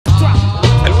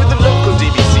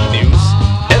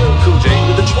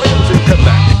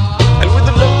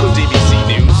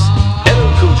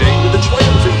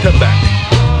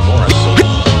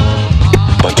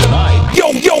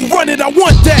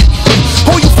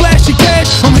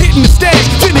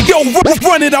Yo,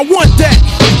 run it, I want that.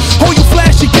 Oh, you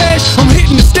flashy cash, I'm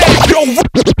hitting the stash. Yo,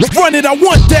 run it, I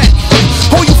want that.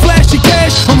 Oh, you flashy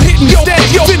cash, I'm hitting the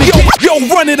stash. Yo,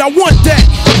 run it, I want that.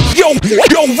 Yo,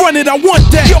 run it, I want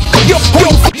that.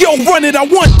 Yo, run it, I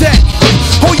want that.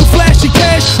 Oh, you flashy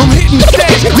cash, I'm hitting the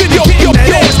stash.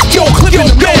 Yo, clipping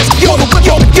the mask. Yo,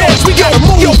 we gotta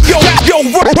move. Yo,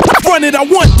 run it, I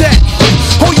want that.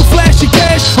 Oh, you flashy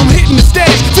cash, I'm hitting the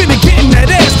stash. Finna getting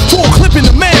that ass. Full clipping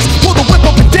the mask. Pull the whip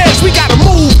up and dash. We gotta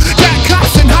move. Got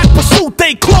cops in hot pursuit,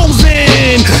 they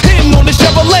closing. Hitting on the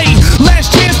Chevrolet.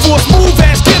 Last chance for a smooth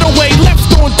ass getaway. Left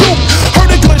on Duke.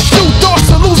 Heard a gun shoot. Thoughts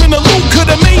of losing the loot.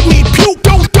 Could've made me puke.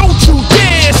 Don't you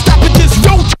dare stop at this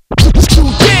road. You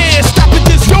dare stop at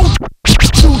this road.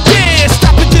 You dare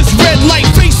stop at this red light.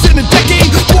 Face in a decade.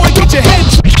 Boy, get your head.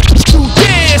 You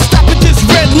dare stop at this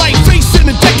red light. Face in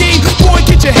a decade. Boy,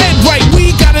 get your head right.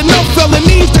 We got enough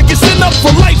felonies that get sent up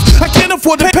for life. I can't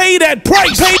afford to pay that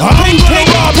price. I'm gonna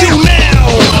rob you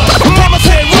now. Mama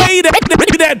said pay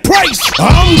that price.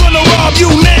 I'm gonna rob you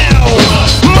now.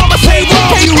 Mama said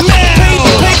rob you now.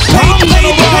 I'm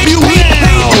gonna rob you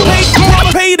now.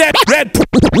 Mama pay that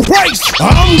price.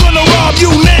 I'm gonna rob you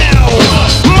now.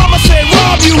 Mama said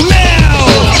rob you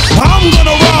now. I'm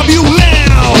gonna rob you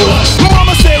now.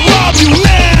 Mama said rob you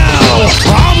now.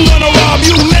 I'm gonna rob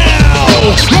you now.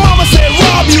 Mama said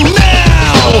rob you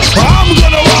now. I'm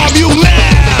gonna rob you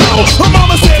now.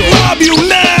 Mama said rob you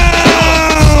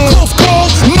now. Close call,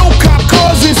 no cop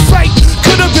cars in sight.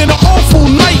 Could've been an awful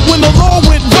night when the law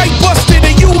went right. Busted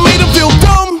and you made them feel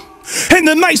dumb. And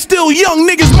the night still young,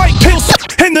 niggas might kill.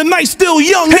 And the night still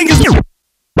young, niggas.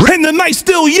 And the night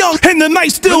still young, and the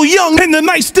night still young, and the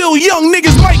night still young,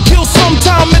 niggas might kill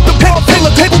sometime at the bar, fill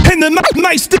a table. And the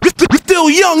night still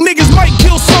young, niggas might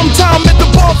kill sometime at the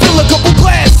bar, fill a couple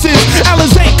glasses.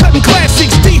 Alizé cutting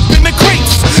classics deep in the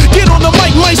crates. Get on the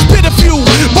mic, might spit a few,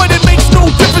 but it makes no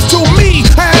difference to me.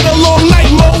 I had a long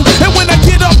night, Mo, and when I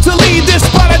get up to leave this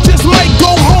spot, I just might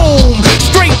go home.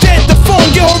 Straight dead, the phone,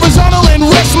 get horizontal and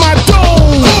rest my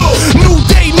dome. New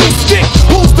day, new stick,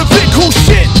 who's the Vic, who's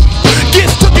shit?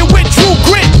 Gets took it with true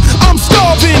grit. I'm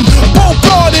starving,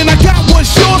 Bogart, and I got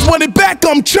what's yours. Want it back,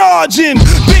 I'm charging.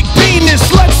 Big penis,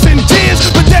 sluts and tears,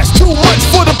 but that's too much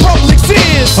for the public's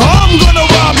ears. I'm gonna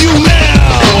rob you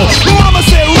now. Mama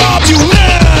said rob you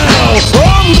now.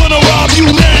 I'm gonna rob you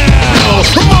now.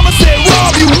 Mama said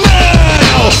rob you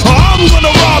now. I'm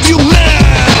gonna rob you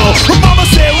now. Mama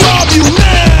said rob you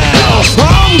now.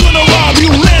 I'm gonna rob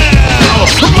you now.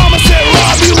 Mama said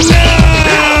rob you now.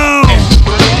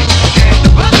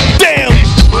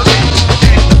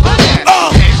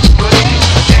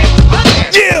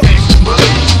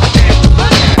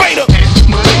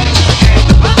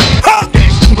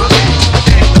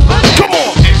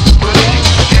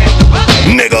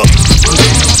 Nigga.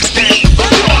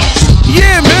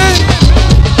 Yeah, man.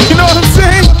 You know what I'm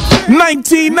saying?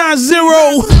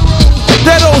 1990.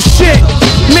 That old shit.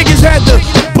 Niggas had the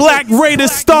Black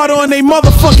Raiders start on they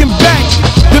motherfucking back.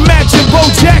 The matching Bo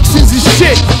Jacksons and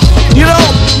shit. You know,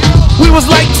 we was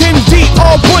like 10 deep,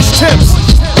 all bush tips.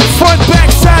 Front,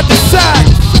 back, side to side.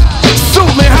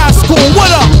 Suitland High School, what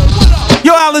up?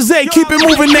 Yo, Alizé, keep it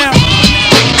moving now.